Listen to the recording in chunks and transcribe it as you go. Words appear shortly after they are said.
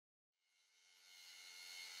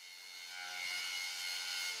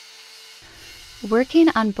Working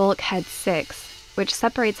on Bulkhead 6, which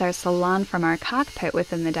separates our salon from our cockpit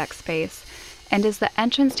within the deck space, and is the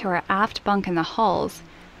entrance to our aft bunk in the hulls,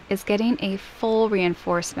 is getting a full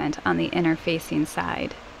reinforcement on the inner facing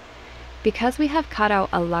side. Because we have cut out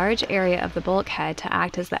a large area of the bulkhead to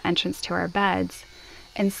act as the entrance to our beds,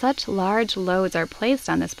 and such large loads are placed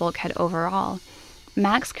on this bulkhead overall,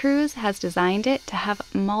 Max Cruise has designed it to have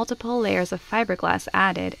multiple layers of fiberglass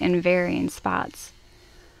added in varying spots.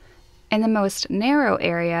 In the most narrow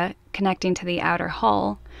area, connecting to the outer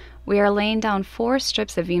hull, we are laying down 4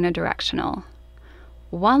 strips of unidirectional.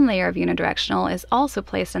 1 layer of unidirectional is also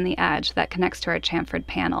placed on the edge that connects to our chamfered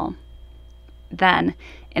panel. Then,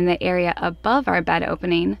 in the area above our bed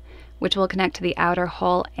opening, which will connect to the outer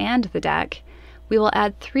hull and the deck, we will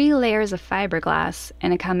add 3 layers of fiberglass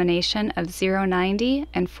in a combination of 090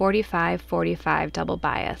 and 45-45 double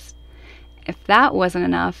bias. If that wasn't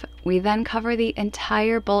enough, we then cover the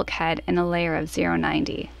entire bulkhead in a layer of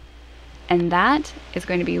 090. And that is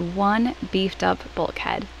going to be one beefed up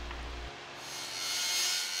bulkhead.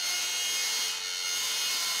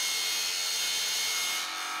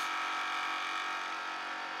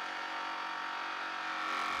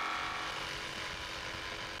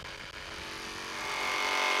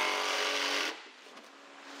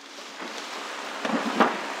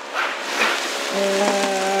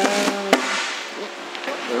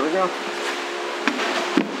 There we go.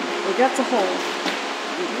 We got the hole.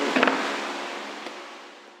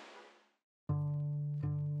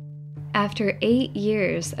 After 8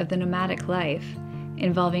 years of the nomadic life,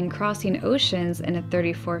 involving crossing oceans in a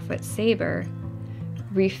 34-foot Sabre,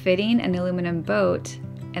 refitting an aluminum boat,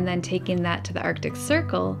 and then taking that to the Arctic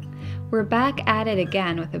Circle, we're back at it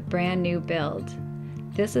again with a brand new build.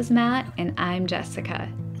 This is Matt, and I'm Jessica.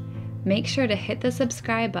 Make sure to hit the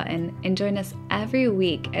subscribe button and join us every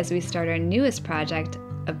week as we start our newest project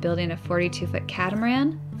of building a 42-foot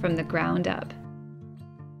catamaran from the ground up.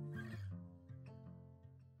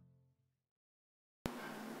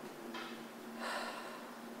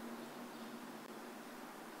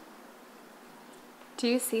 Do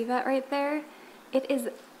you see that right there? It is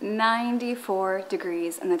 94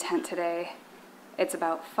 degrees in the tent today. It's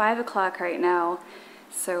about 5 o'clock right now,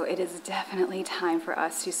 so it is definitely time for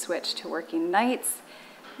us to switch to working nights.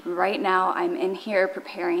 Right now I'm in here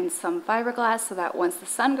preparing some fiberglass so that once the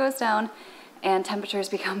sun goes down and temperatures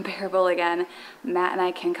become bearable again, Matt and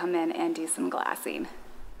I can come in and do some glassing.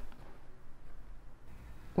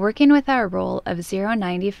 Working with our roll of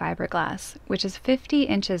 090 fiberglass, which is 50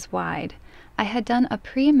 inches wide, I had done a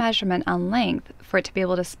pre-measurement on length for it to be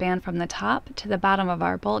able to span from the top to the bottom of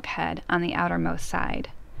our bulkhead on the outermost side.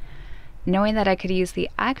 Knowing that I could use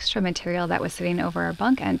the extra material that was sitting over our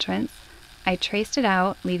bunk entrance, I traced it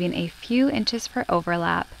out, leaving a few inches for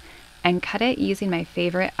overlap, and cut it using my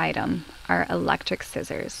favorite item, our electric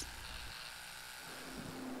scissors.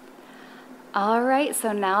 Alright,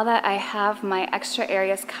 so now that I have my extra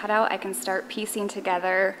areas cut out, I can start piecing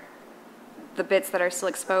together the bits that are still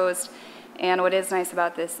exposed. And what is nice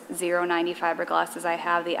about this 090 fiberglass is I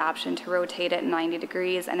have the option to rotate it 90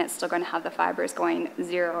 degrees and it's still going to have the fibers going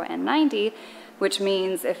 0 and 90, which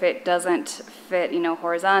means if it doesn't fit,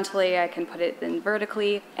 horizontally, I can put it in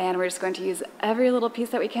vertically. And we're just going to use every little piece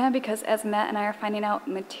that we can because as Matt and I are finding out,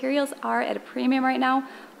 materials are at a premium right now.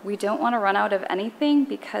 We don't want to run out of anything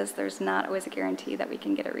because there's not always a guarantee that we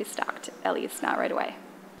can get it restocked, at least not right away.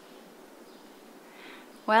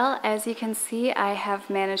 Well, as you can see, I have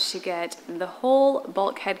managed to get the whole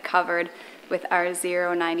bulkhead covered with our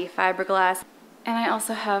 090 fiberglass. And I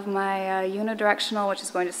also have my unidirectional, which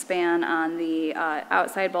is going to span on the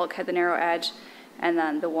outside bulkhead, the narrow edge, and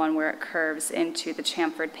then the one where it curves into the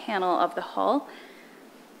chamfered panel of the hull.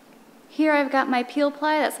 Here I've got my peel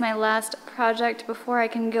ply. That's my last project before I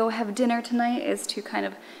can go have dinner tonight, is to kind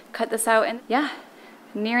of cut this out. And yeah,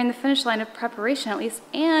 nearing the finish line of preparation at least,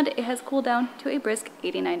 and it has cooled down to a brisk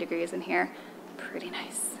 89 degrees in here. Pretty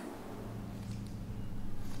nice.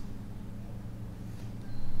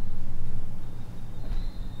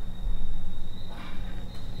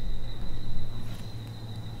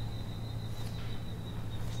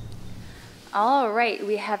 All right,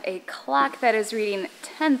 we have a clock that is reading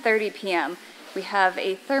 10:30 p.m. We have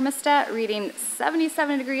a thermostat reading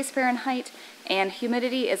 77 degrees Fahrenheit, and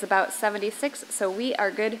humidity is about 76, so we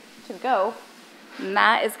are good to go.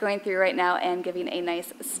 Matt is going through right now and giving a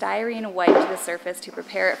nice styrene wipe to the surface to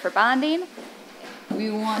prepare it for bonding. We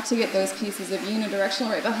want to get those pieces of unidirectional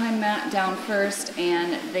right behind Matt down first,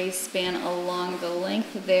 and they span along the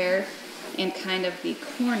length there and kind of the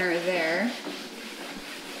corner there.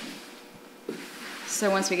 So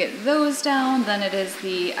once we get those down, then it is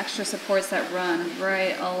the extra supports that run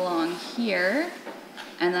right along here.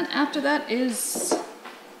 And then after that is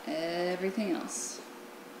everything else.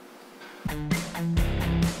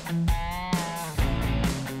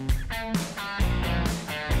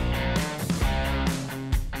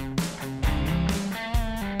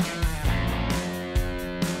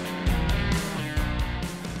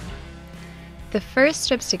 The first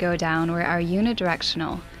strips to go down were our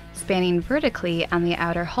unidirectional, spanning vertically on the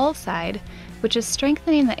outer hull side, which is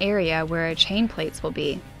strengthening the area where our chain plates will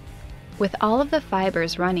be. With all of the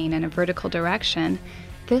fibers running in a vertical direction,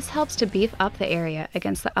 this helps to beef up the area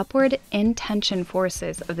against the upward in-tension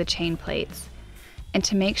forces of the chain plates. And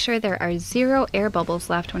to make sure there are 0 air bubbles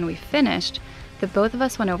left when we finished, the both of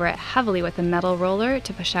us went over it heavily with a metal roller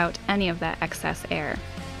to push out any of that excess air.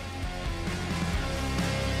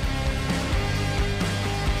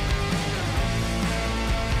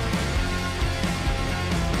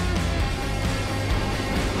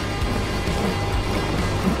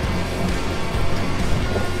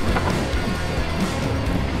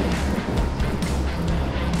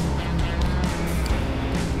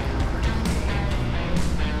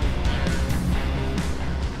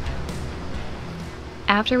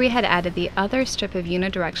 After we had added the other strip of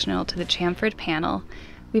unidirectional to the chamfered panel,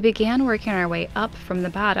 we began working our way up from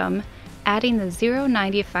the bottom, adding the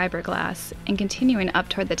 090 fiberglass and continuing up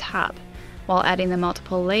toward the top, while adding the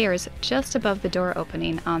multiple layers just above the door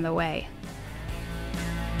opening on the way.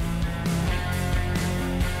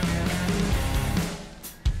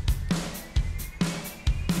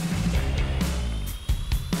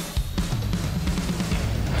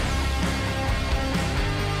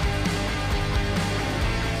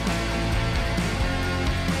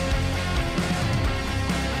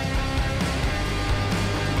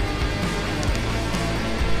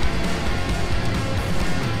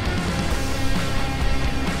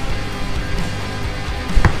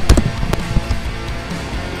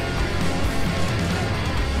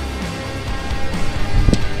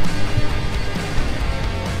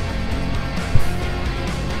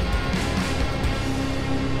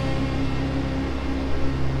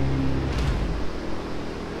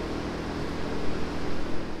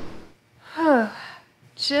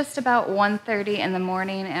 Just about 1:30 in the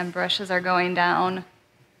morning and brushes are going down.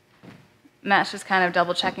 Matt's just kind of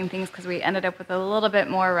double checking things because we ended up with a little bit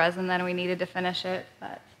more resin than we needed to finish it,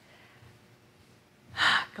 but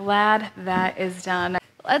glad that is done.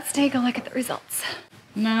 Let's take a look at the results.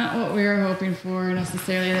 Not what we were hoping for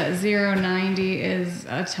necessarily. That 090 is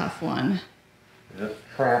a tough one. Just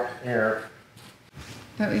trapped air.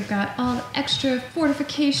 But we've got all the extra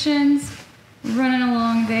fortifications running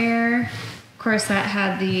along there. Of course, that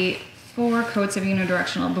had the 4 coats of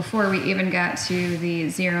unidirectional before we even got to the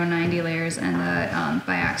 090 layers and the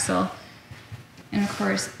biaxial. And of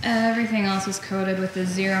course, everything else was coated with the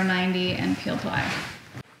 090 and peel ply.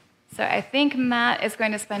 So I think Matt is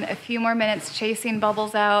going to spend a few more minutes chasing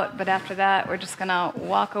bubbles out, but after that, we're just gonna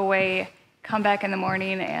walk away, come back in the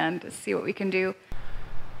morning and see what we can do.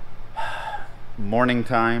 Morning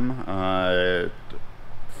time.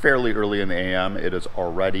 Fairly early in the AM. It is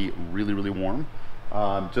already really warm.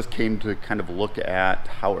 Just came to kind of look at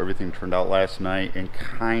how everything turned out last night, and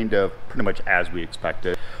kind of pretty much as we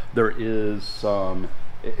expected. There is some,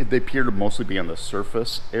 they appear to mostly be on the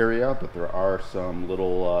surface area, but there are some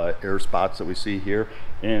little air spots that we see here,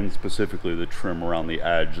 and specifically the trim around the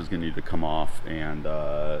edge is going to need to come off and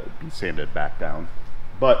be sanded back down.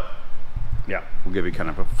 But yeah, we'll give you kind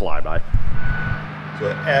of a flyby. So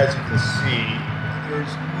as you can see,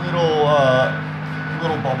 there's little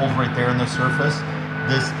bubbles right there in the surface.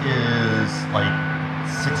 This is like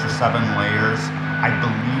 6 or 7 layers. I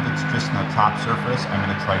believe it's just in the top surface. I'm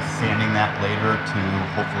going to try sanding that later to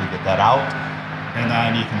hopefully get that out. And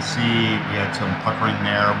then you can see we had some puckering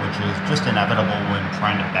there, which is just inevitable when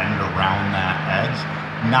trying to bend around that edge.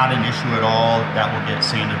 Not an issue at all. That will get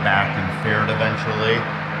sanded back and faired eventually.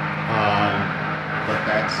 But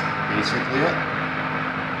that's basically it.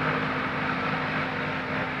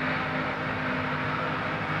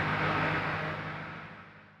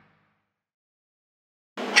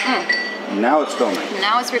 Now it's filming.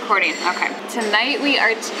 Now it's recording, okay. Tonight we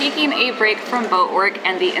are taking a break from boat work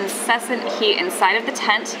and the incessant heat inside of the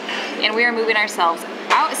tent, and we are moving ourselves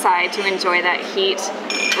outside to enjoy that heat.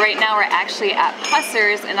 Right now we're actually at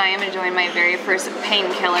Pusser's, and I am enjoying my very first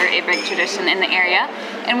painkiller, a big tradition in the area.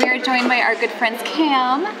 And we are joined by our good friends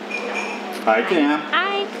Cam. Hi, Cam.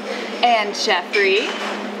 Hi. And Jeffrey.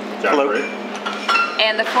 Hello.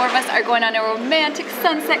 And the 4 of us are going on a romantic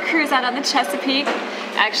sunset cruise out on the Chesapeake.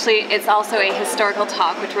 Actually, it's also a historical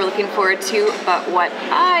talk, which we're looking forward to, but what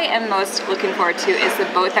I am most looking forward to is the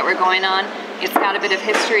boat that we're going on. It's got a bit of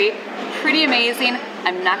history, pretty amazing.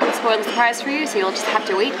 I'm not going to spoil the surprise for you, so you'll just have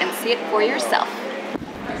to wait and see it for yourself.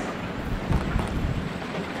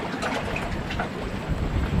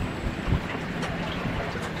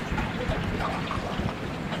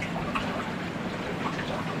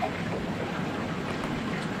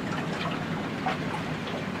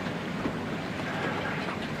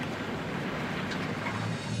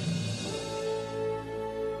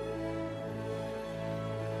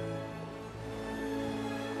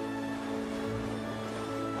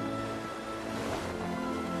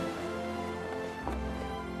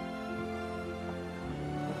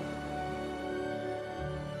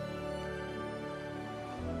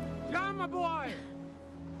 John, my boy!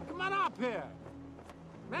 Come on up here!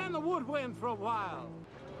 Man the woodwind for a while.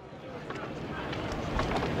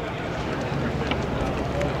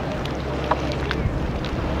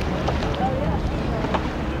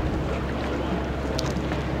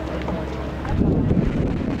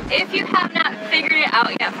 If you have not figured it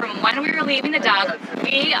out yet from when we were leaving the dock,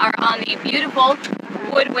 we are on the beautiful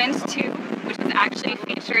Woodwind II, which was actually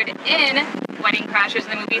featured in Wedding Crashers,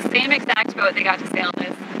 the movie. Same exact boat they got to sail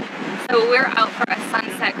this. So we're out for a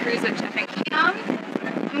sunset cruise, which I think I'm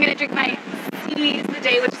gonna drink my Seize the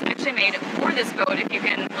Day, which is actually made for this boat, if you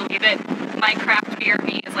can believe it. My craft beer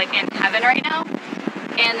me is like in heaven right now.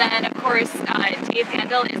 And then of course, Dave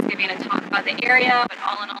Handel is giving a talk about the area, but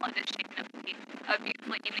all in all, it is shaping up to be a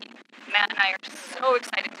beautiful evening. Matt and I are so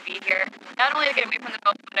excited to be here. Not only to get away from the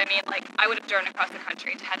boat, but I mean, like, I would have driven across the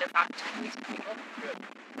country to have this opportunity to people.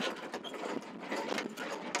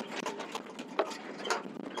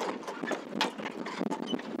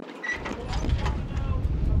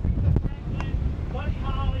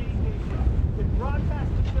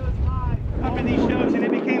 Up in these shows, and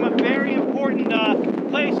it became a very important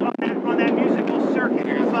place on that musical circuit.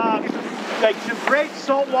 Like some great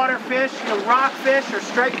saltwater fish, rockfish or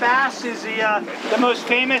striped bass is the most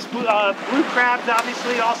famous. Blue crabs,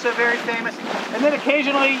 obviously, also very famous. And then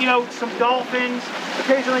occasionally, some dolphins.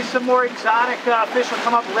 Occasionally, some more exotic fish will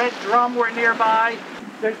come up. Red drum were nearby.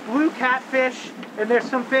 There's blue catfish, and there's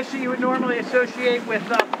some fish that you would normally associate with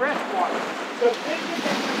freshwater. So fish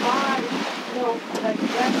that survive. Like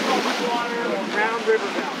west water or round river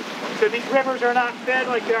valley. So these rivers are not fed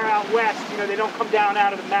like they are out west. They don't come down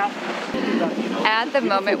out of the mountains. At the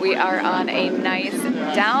moment, we are on a nice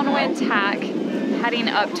downwind tack heading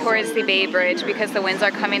up towards the Bay Bridge because the winds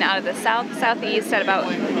are coming out of the southeast at about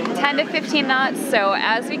 10 to 15 knots. So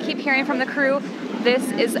as we keep hearing from the crew,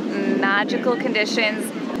 this is magical conditions.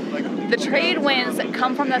 The trade winds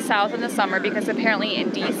come from the south in the summer because apparently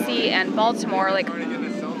in DC and Baltimore,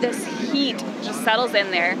 this heat just settles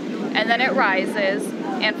in there and then it rises,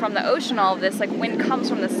 and from the ocean all of this wind comes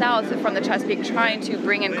from the south, from the Chesapeake, trying to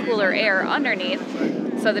bring in cooler air underneath.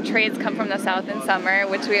 So the trades come from the south in summer,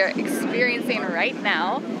 which we are experiencing right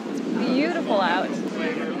now. It's beautiful out.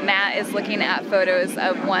 Matt is looking at photos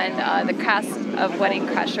of when the cast of Wedding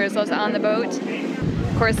Crashers was on the boat.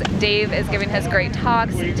 Of course, Dave is giving his great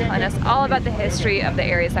talks, telling us all about the history of the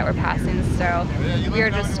areas that we're passing. So we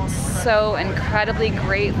are just so incredibly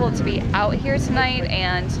grateful to be out here tonight,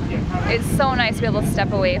 and it's so nice to be able to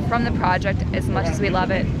step away from the project as much as we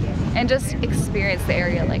love it and just experience the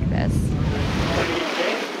area like this.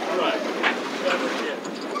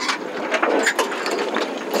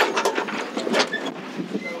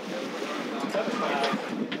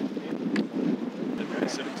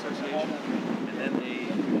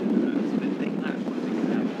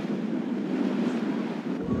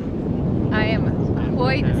 I am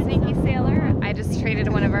quite a sneaky sailor. I just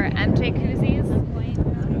traded one of our MJ koozies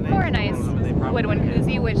for a nice Woodwind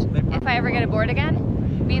koozie, which if I ever get aboard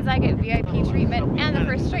again, means I get VIP treatment and the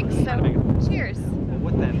first drink. So cheers.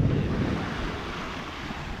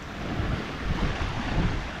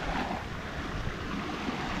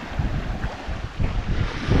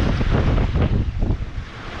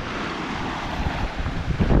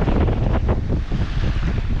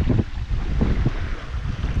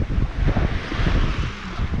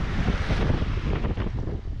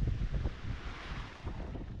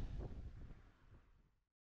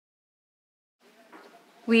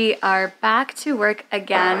 We are back to work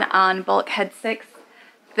again on Bulkhead 6.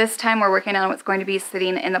 This time we're working on what's going to be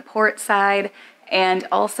sitting in the port side, and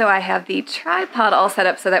also I have the tripod all set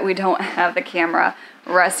up so that we don't have the camera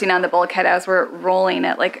resting on the bulkhead as we're rolling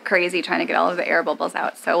it like crazy trying to get all of the air bubbles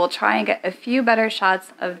out. So we'll try and get a few better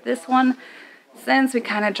shots of this one since we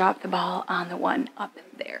kind of dropped the ball on the one up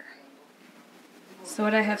there. So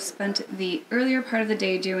what I have spent the earlier part of the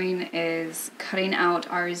day doing is cutting out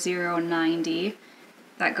our 090.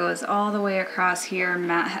 That goes all the way across here.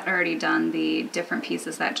 Matt had already done the different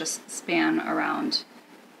pieces that just span around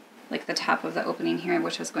like the top of the opening here,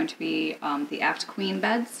 which was going to be the aft queen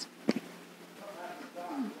beds.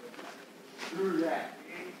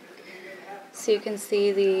 So you can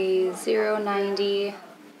see the 090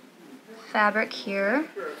 fabric here,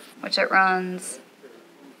 which it runs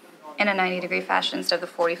in a 90-degree fashion instead of the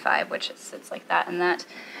 45, which sits like that and that.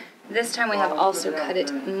 This time we have also cut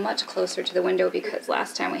it much closer to the window because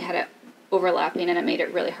last time we had it overlapping and it made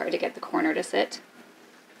it really hard to get the corner to sit.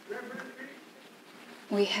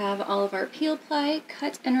 We have all of our peel ply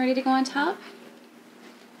cut and ready to go on top.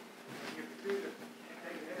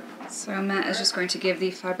 So Matt is just going to give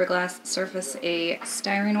the fiberglass surface a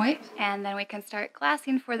styrene wipe. And then we can start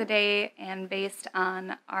glassing for the day, and based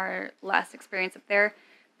on our last experience up there,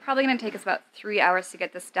 probably going to take us about 3 hours to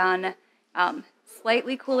get this done.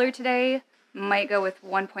 Slightly cooler today, might go with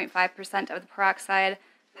 1.5% of the peroxide.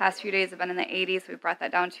 Past few days have been in the 80s, so we brought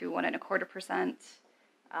that down to 1.25%.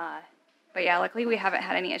 But yeah, luckily we haven't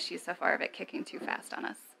had any issues so far of it kicking too fast on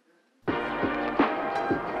us.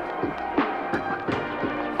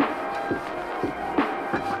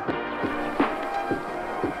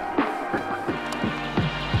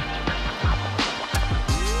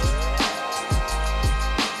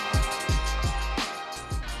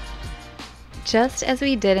 Just as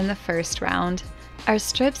we did in the first round, our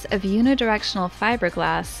strips of unidirectional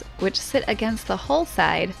fiberglass, which sit against the hull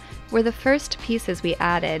side, were the first pieces we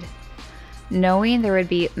added. Knowing there would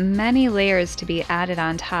be many layers to be added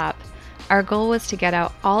on top, our goal was to get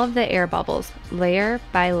out all of the air bubbles, layer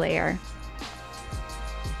by layer.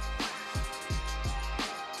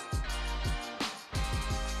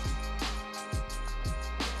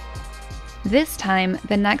 This time,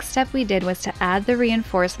 the next step we did was to add the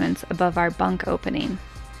reinforcements above our bunk opening.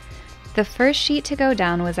 The first sheet to go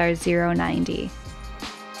down was our 090.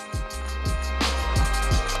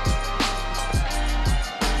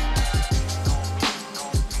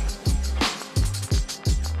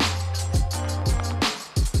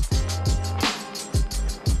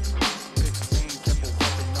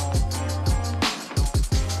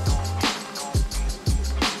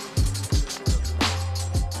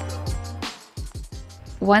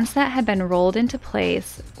 Once that had been rolled into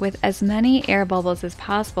place, with as many air bubbles as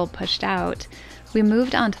possible pushed out, we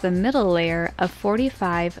moved on to the middle layer of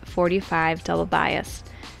 45-45 double bias,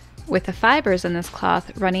 with the fibers in this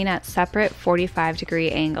cloth running at separate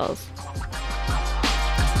 45-degree angles.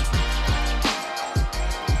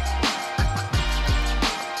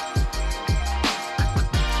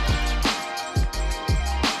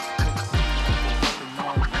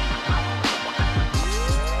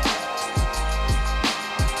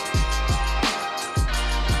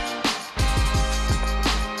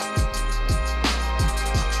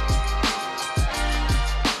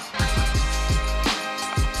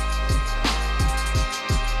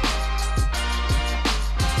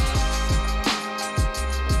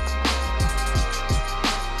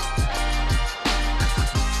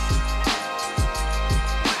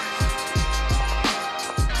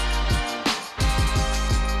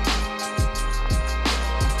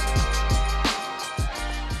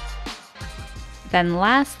 Then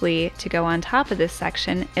lastly, to go on top of this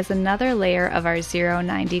section is another layer of our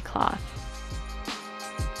 090 cloth.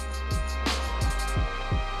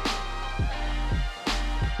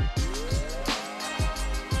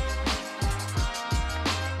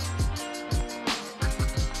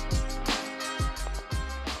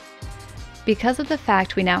 Because of the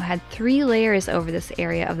fact we now had 3 layers over this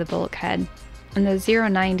area of the bulkhead, and the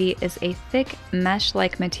 090 is a thick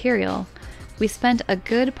mesh-like material, we spent a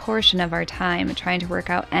good portion of our time trying to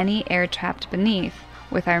work out any air trapped beneath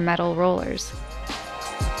with our metal rollers.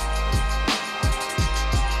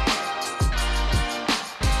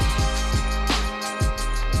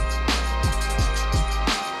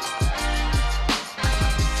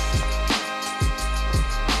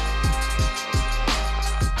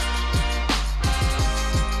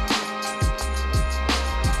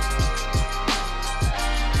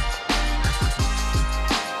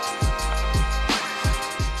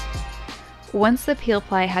 Once the peel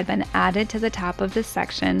ply had been added to the top of this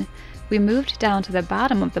section, we moved down to the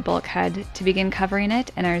bottom of the bulkhead to begin covering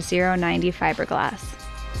it in our 090 fiberglass.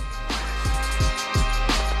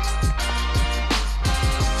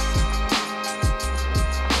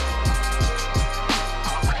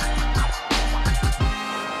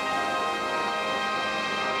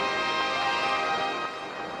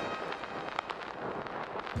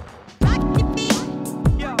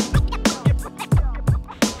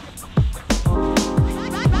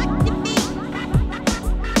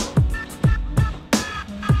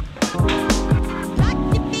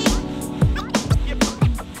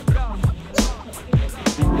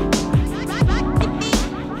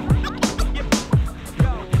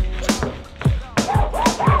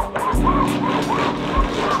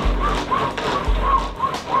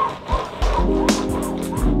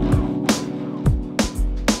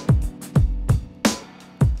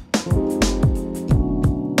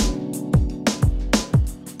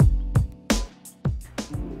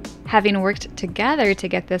 Having worked together to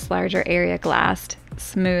get this larger area glassed,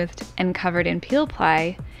 smoothed, and covered in peel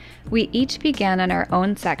ply, we each began on our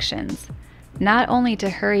own sections, not only to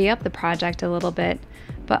hurry up the project a little bit,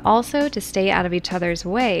 but also to stay out of each other's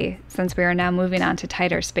way since we are now moving on to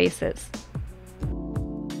tighter spaces.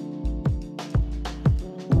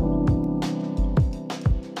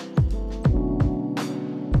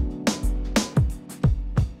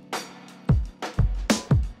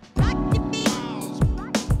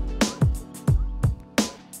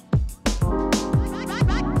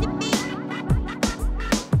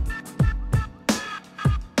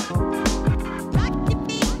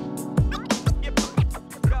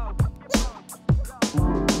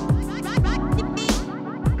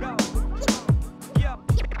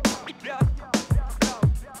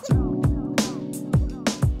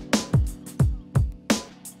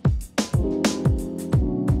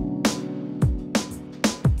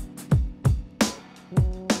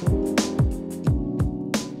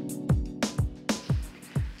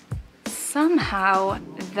 Somehow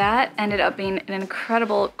that ended up being an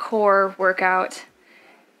incredible core workout,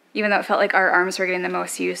 even though it felt like our arms were getting the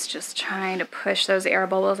most use just trying to push those air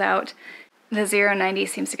bubbles out. The 090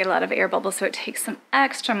 seems to get a lot of air bubbles, so it takes some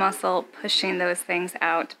extra muscle pushing those things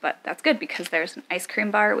out, but that's good because there's an ice cream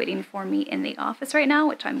bar waiting for me in the office right now,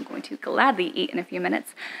 which I'm going to gladly eat in a few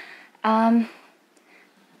minutes.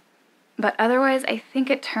 But otherwise, I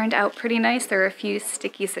think it turned out pretty nice. There were a few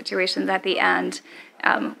sticky situations at the end.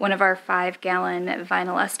 One of our 5-gallon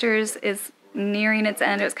vinyl esters is nearing its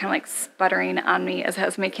end. It was kind of like sputtering on me as I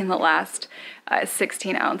was making the last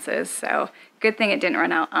 16 ounces. So good thing it didn't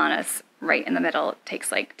run out on us right in the middle. It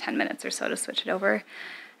takes like 10 minutes or so to switch it over.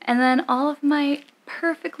 And then all of my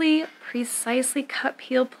perfectly, precisely cut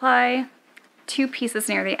peel ply, 2 pieces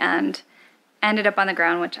near the end, ended up on the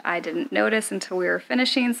ground, which I didn't notice until we were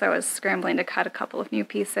finishing, so I was scrambling to cut a couple of new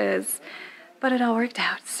pieces, but it all worked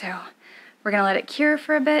out, so we're gonna let it cure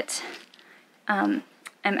for a bit. I'm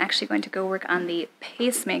actually going to go work on the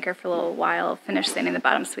pacemaker for a little while, finish sanding the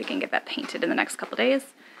bottom so we can get that painted in the next couple days,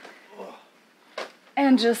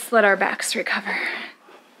 and just let our backs recover.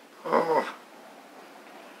 Oh.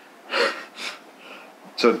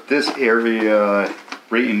 So this area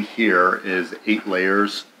right in here is 8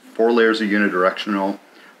 layers. 4 layers of unidirectional,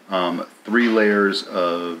 3 layers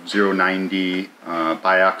of 090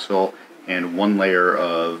 biaxial, and 1 layer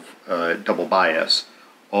of double bias,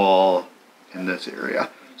 all in this area.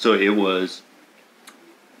 So it was,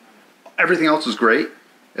 everything else was great,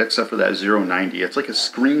 except for that 090. It's like a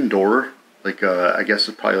screen door, like I guess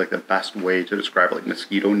it's probably like the best way to describe it, like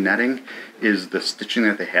mosquito netting, is the stitching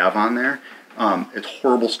that they have on there. It's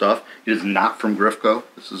horrible stuff. It is not from Grifco.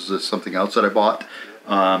 This is something else that I bought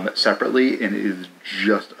separately, and it is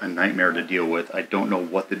just a nightmare to deal with. I don't know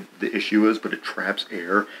what the issue is, but it traps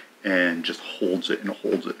air and just holds it and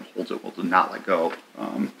holds it and holds it. Will not let go.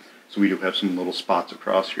 So we do have some little spots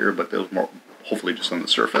across here, but those more hopefully just on the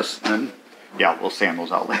surface. And yeah, we'll sand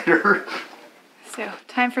those out later. So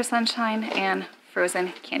time for sunshine and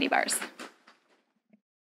frozen candy bars.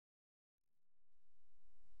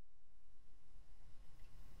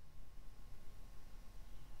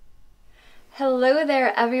 Hello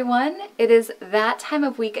there, everyone. It is that time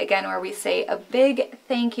of week again where we say a big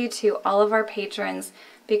thank you to all of our patrons,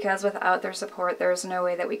 because without their support, there's no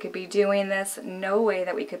way that we could be doing this, no way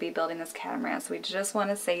that we could be building this catamaran. So we just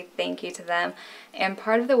want to say thank you to them. And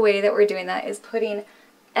part of the way that we're doing that is putting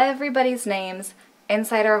everybody's names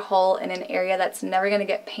inside our hull in an area that's never going to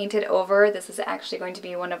get painted over. This is actually going to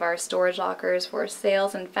be one of our storage lockers for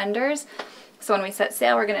sails and fenders. So when we set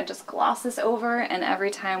sail, we're going to just gloss this over, and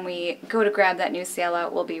every time we go to grab that new sail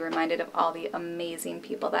out, we'll be reminded of all the amazing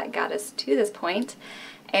people that got us to this point.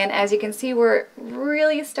 And as you can see, we're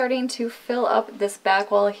really starting to fill up this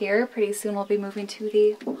back wall here. Pretty soon we'll be moving to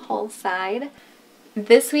the hull side.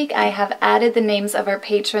 This week I have added the names of our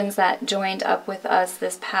patrons that joined up with us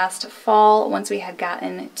this past fall once we had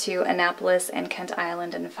gotten to Annapolis and Kent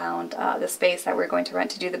Island and found the space that we're going to rent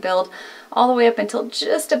to do the build, all the way up until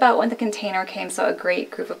just about when the container came. So a great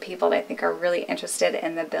group of people that I think are really interested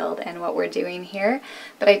in the build and what we're doing here.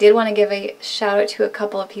 But I did want to give a shout out to a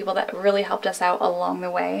couple of people that really helped us out along the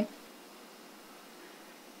way.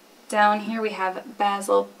 Down here we have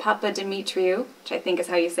Basil Papadimitriou, which I think is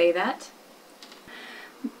how you say that.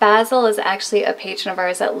 Basil is actually a patron of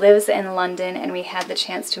ours that lives in London, and we had the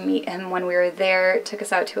chance to meet him when we were there. Took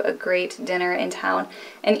us out to a great dinner in town,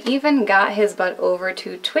 and even got his butt over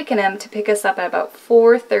to Twickenham to pick us up at about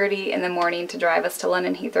 4:30 in the morning to drive us to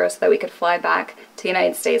London Heathrow so that we could fly back to the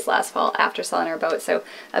United States last fall after selling our boat. So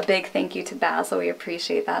a big thank you to Basil. We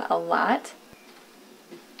appreciate that a lot.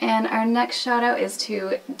 And our next shout out is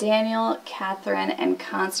to Daniel, Catherine, and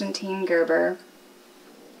Constantine Gerber.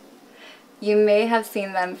 You may have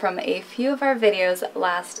seen them from a few of our videos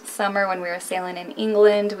last summer when we were sailing in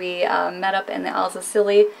England. We met up in the Alza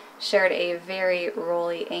Scilly, shared a very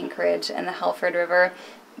rolly anchorage in the Halford River.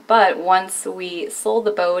 But once we sold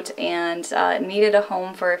the boat and needed a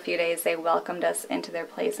home for a few days, they welcomed us into their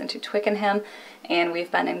place into Twickenham, and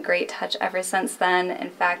we've been in great touch ever since then. In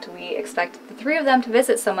fact, we expect the three of them to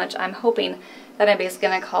visit so much, I'm hoping that I'm basically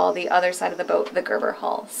going to call the other side of the boat the Gerber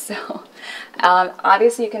Hall. So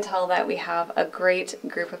obviously you can tell that we have a great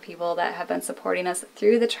group of people that have been supporting us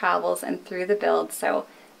through the travels and through the build. So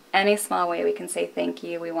any small way we can say thank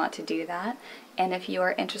you, we want to do that. And if you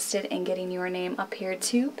are interested in getting your name up here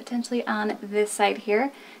too, potentially on this site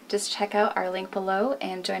here, just check out our link below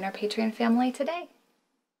and join our Patreon family today.